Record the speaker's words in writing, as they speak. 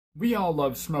We all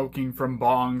love smoking from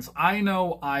bongs. I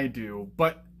know I do,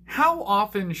 but how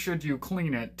often should you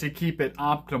clean it to keep it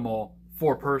optimal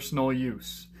for personal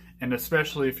use? And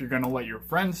especially if you're going to let your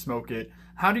friends smoke it,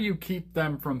 how do you keep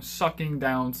them from sucking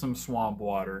down some swamp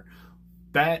water?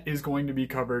 That is going to be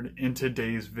covered in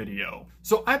today's video.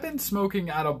 So I've been smoking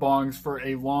out of bongs for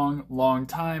a long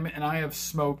time, and I have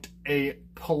smoked a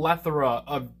plethora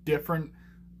of different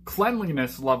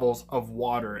cleanliness levels of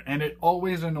water, and it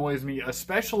always annoys me,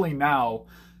 especially now,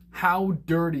 how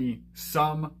dirty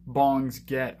some bongs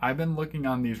get. I've been looking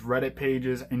on these Reddit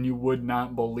pages and you would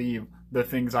not believe the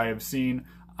things I have seen.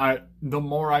 The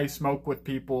more I smoke with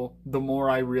people, the more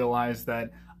I realize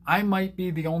that I might be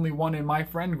the only one in my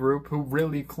friend group who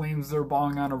really cleans their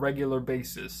bong on a regular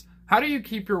basis. How do you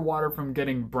keep your water from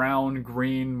getting brown,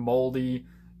 green, moldy,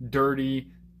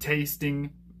 dirty,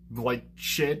 tasting like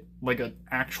shit, like an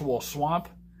actual swamp?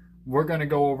 We're gonna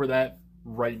go over that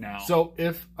right now. So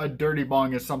if a dirty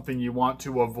bong is something you want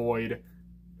to avoid,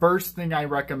 first thing I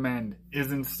recommend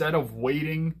is, instead of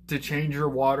waiting to change your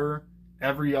water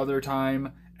every other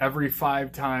time, every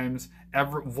 5 times,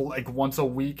 like once a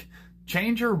week,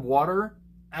 change your water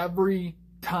every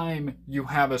time you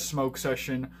have a smoke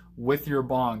session with your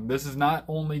bong. This is not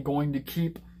only going to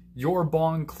keep your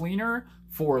bong cleaner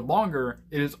for longer,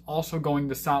 it is also going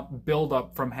to stop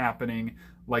buildup from happening,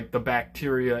 like the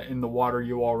bacteria in the water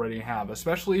you already have.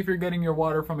 Especially if you're getting your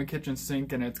water from a kitchen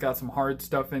sink and it's got some hard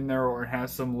stuff in there, or it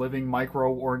has some living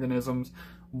microorganisms,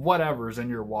 whatever's in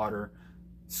your water.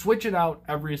 Switch it out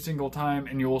every single time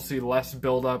and you will see less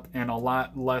buildup and a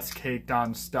lot less caked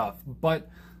on stuff. But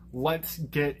let's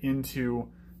get into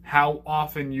how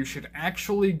often you should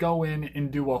actually go in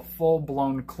and do a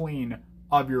full-blown clean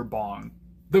of your bong.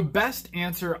 The best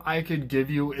answer I could give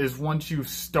you is, once you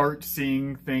start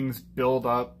seeing things build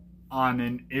up on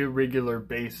an irregular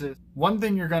basis, one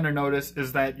thing you're going to notice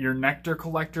is that your nectar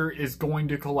collector is going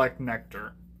to collect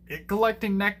nectar.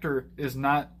 Collecting nectar is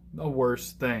not the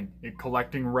worst thing.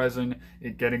 Collecting resin,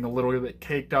 getting a little bit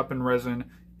caked up in resin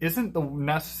isn't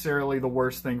necessarily the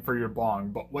worst thing for your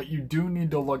bong. But what you do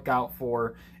need to look out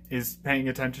for is paying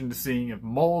attention to seeing if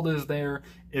mold is there,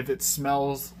 if it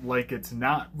smells like it's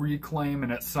not reclaim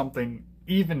and it's something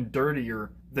even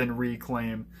dirtier than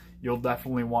reclaim. You'll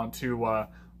definitely want to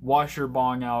wash your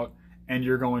bong out, and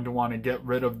you're going to want to get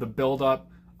rid of the buildup.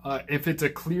 If it's a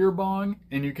clear bong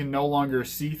and you can no longer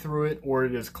see through it, or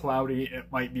it is cloudy,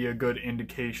 it might be a good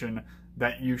indication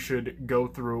that you should go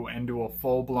through and do a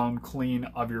full-blown clean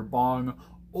of your bong.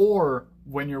 Or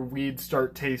when your weeds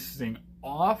start tasting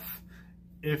off,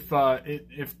 if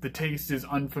the taste is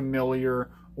unfamiliar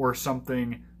or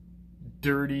something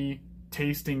dirty,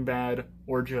 tasting bad,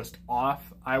 or just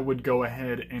off, I would go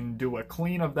ahead and do a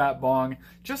clean of that bong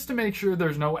just to make sure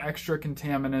there's no extra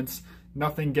contaminants,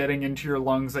 nothing getting into your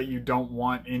lungs that you don't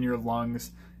want in your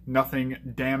lungs, nothing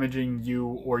damaging you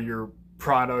or your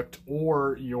product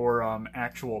or your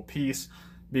actual piece,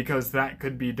 because that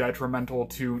could be detrimental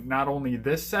to not only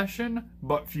this session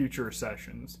but future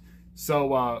sessions.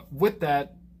 So with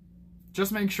that,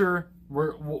 just make sure,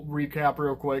 we'll recap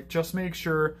real quick, just make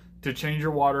sure to change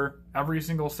your water every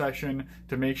single session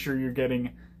to make sure you're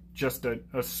getting just a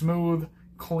smooth,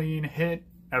 clean hit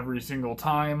every single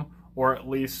time, or at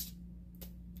least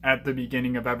at the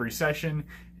beginning of every session.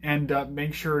 And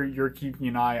make sure you're keeping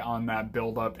an eye on that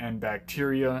buildup and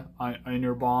bacteria in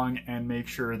your bong, and make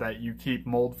sure that you keep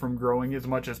mold from growing as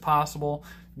much as possible,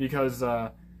 because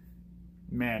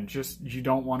man, you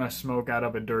don't want to smoke out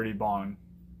of a dirty bong.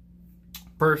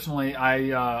 Personally,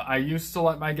 I used to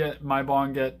let my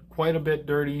bong get quite a bit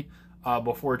dirty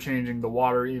before changing the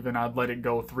water. Even I'd let it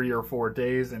go 3 or 4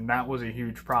 days, and that was a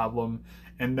huge problem.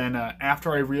 And then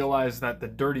after I realized that the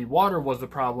dirty water was the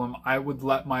problem, I would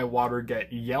let my water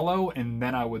get yellow, and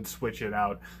then I would switch it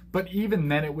out. But even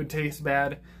then it would taste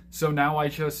bad. So now I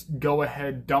just go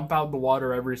ahead, dump out the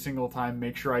water every single time,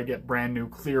 make sure I get brand new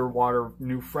clear water,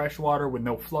 new fresh water with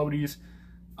no floaties.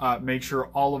 Make sure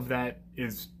all of that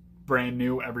is brand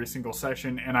new every single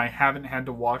session, and I haven't had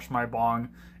to wash my bong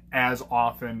as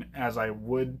often as I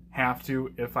would have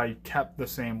to if I kept the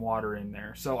same water in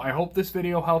there. So I hope this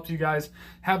video helps you guys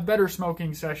have better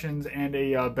smoking sessions and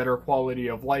a better quality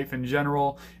of life in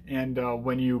general. And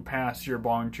when you pass your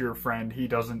bong to your friend, he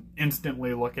doesn't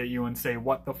instantly look at you and say,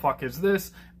 "What the fuck is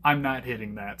this? I'm not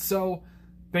hitting that." So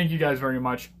thank you guys very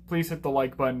much. Please hit the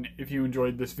like button if you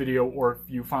enjoyed this video, or if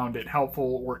you found it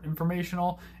helpful or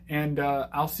informational. And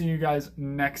I'll see you guys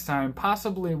next time,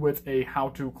 possibly with a how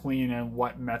to clean and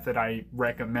what method I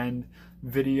recommend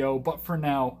video. But for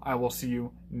now, I will see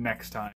you next time.